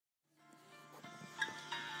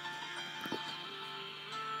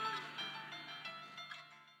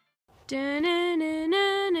A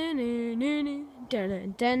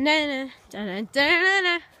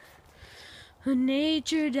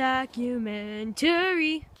nature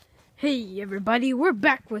documentary. Hey everybody, we're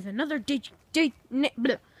back with another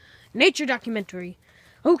nature documentary.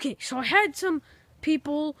 Okay, so I had some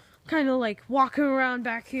people kind of like walking around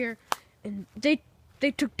back here, and they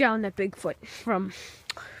took down that Bigfoot from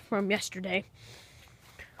yesterday.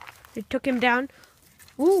 They took him down.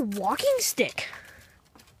 Ooh, walking stick.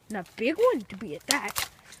 And a big one to be at that.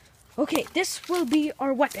 Okay, this will be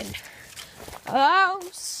our weapon. Oh,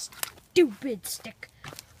 stupid stick.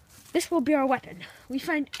 This will be our weapon. We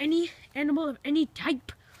find any animal of any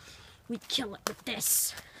type, we kill it with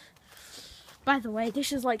this. By the way,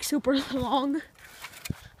 this is like super long.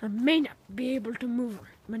 I may not be able to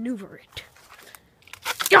maneuver it.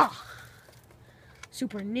 Gah!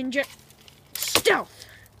 Super ninja stealth.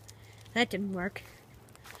 That didn't work.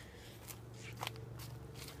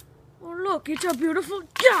 Oh look, it's a beautiful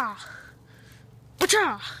ja.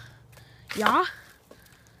 Wacha. Yeah.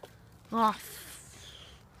 Off.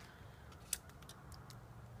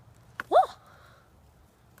 Oh.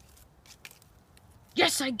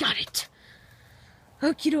 Yes, I got it.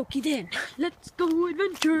 Okie dokie then. Let's go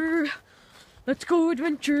adventure. Let's go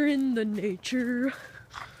adventure in the nature.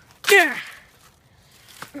 Yeah.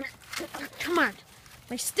 Come on.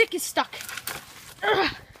 My stick is stuck.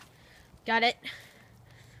 Got it.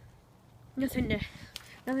 Nothing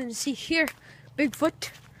to see here.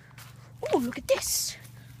 Bigfoot. Oh, look at this.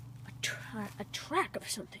 A track of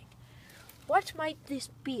something. What might this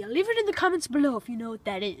be? Leave it in the comments below if you know what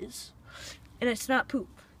that is. And it's not poop.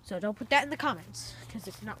 So don't put that in the comments, because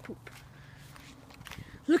it's not poop.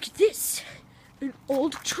 Look at this. An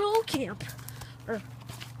old troll camp. Or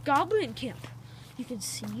goblin camp. You can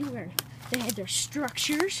see where they had their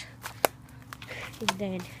structures. And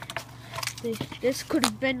then this could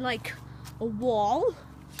have been like a wall.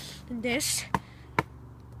 And this,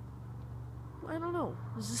 I don't know.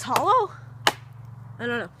 Is this hollow? I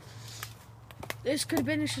don't know. This could have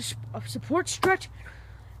been a support strut.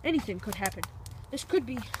 Anything could happen. This could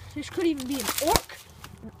even be an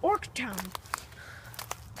orc town.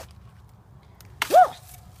 Woo!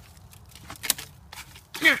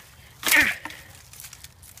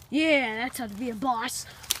 Yeah, that's how to be a boss.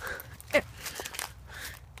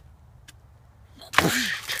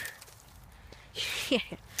 Yeah,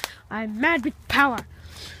 I'm mad with power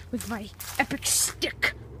with my epic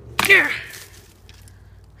stick.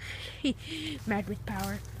 Mad with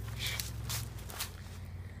power.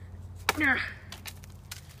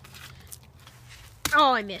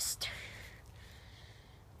 Oh, I missed.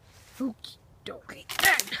 Okie dokie.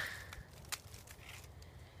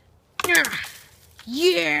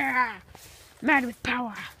 Yeah! Mad with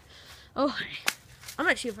power. Oh, I'm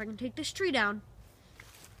gonna see if I can take this tree down.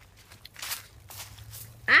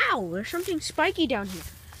 Ow, there's something spiky down here.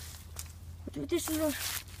 This is a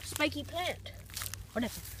spiky plant.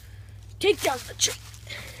 Whatever. Take down the tree.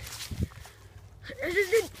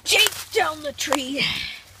 Take down the tree.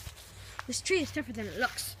 This tree is tougher than it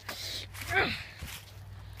looks. Come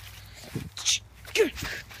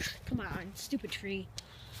on, stupid tree.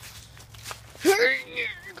 Come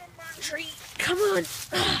on, tree. Come on.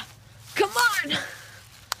 Come on.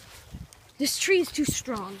 This tree is too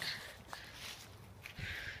strong.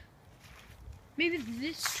 Maybe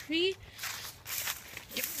this tree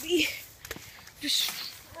can be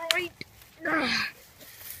destroyed.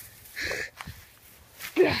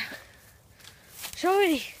 So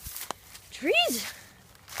many trees.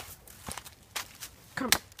 Come.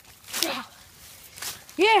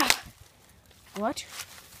 Yeah. What?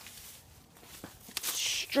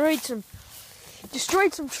 Destroyed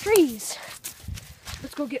some trees.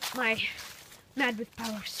 Let's go get my Mad with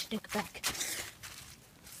Power stick back.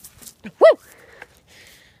 Woo!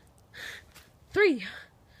 3.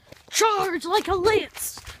 Charge like a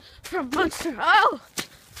lance from Monster. Oh!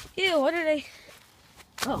 Ew, what are they?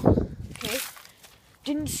 Oh, okay.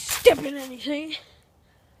 Didn't step in anything.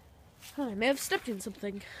 Oh, I may have stepped in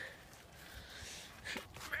something.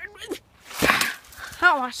 Mad with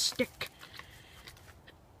Power stick.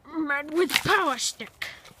 Mad with Power stick.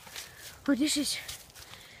 Oh, this is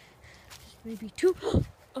maybe 2.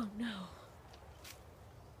 Oh no.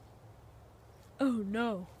 Oh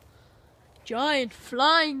no. Giant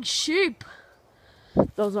flying sheep.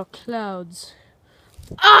 Those are clouds.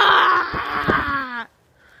 Ah!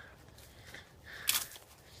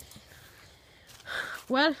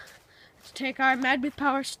 Well, let's take our Mad with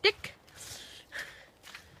Power stick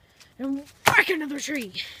and whack another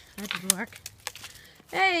tree. That didn't work.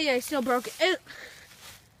 Hey, I still broke it.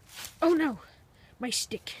 Oh no, my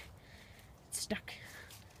stick. It's stuck.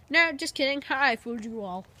 No, just kidding. I fooled you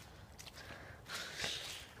all.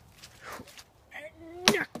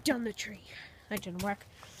 Knock down the tree. That didn't work.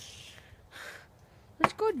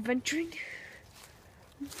 Let's go adventuring.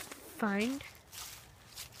 Find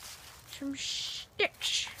some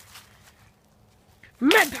sticks.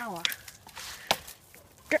 Med power.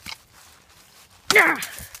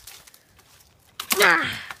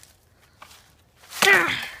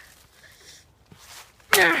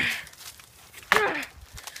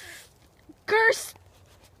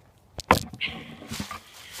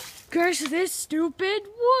 Curse this stupid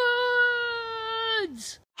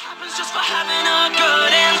woods! Happens just for having a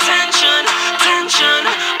good intention, tension.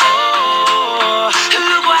 Oh.